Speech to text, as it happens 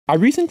I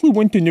recently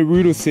went to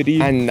Naruto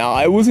City, and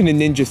it wasn't a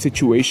ninja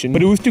situation,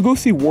 but it was to go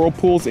see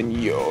whirlpools, and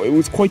yo, it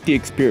was quite the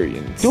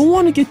experience. Don't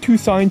want to get too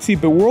sciencey,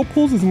 but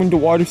whirlpools is when the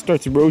water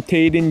starts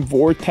rotating,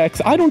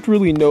 vortex, I don't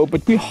really know,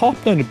 but we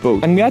hopped on a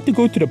boat, and we had to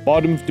go to the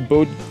bottom of the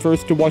boat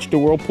first to watch the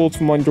whirlpools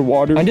from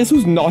underwater, and this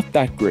was not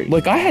that great.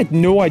 Like, I had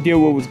no idea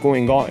what was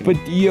going on, but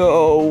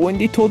yo, when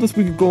they told us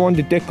we could go on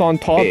the deck on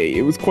top, hey,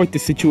 it was quite the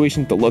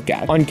situation to look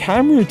at. On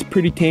camera, it's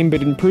pretty tame,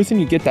 but in person,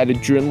 you get that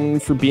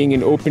adrenaline for being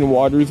in open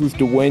waters with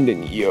the wind,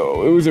 and yo,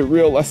 it was a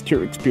real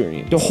S-tier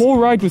experience. The whole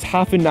ride was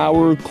half an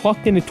hour,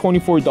 clocked in at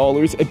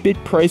 $24, a bit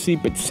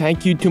pricey, but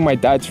thank you to my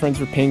dad's friends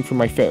for paying for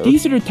my fare.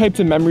 These are the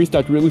types of memories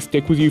that really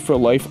stick with you for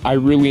life. I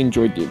really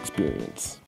enjoyed the experience.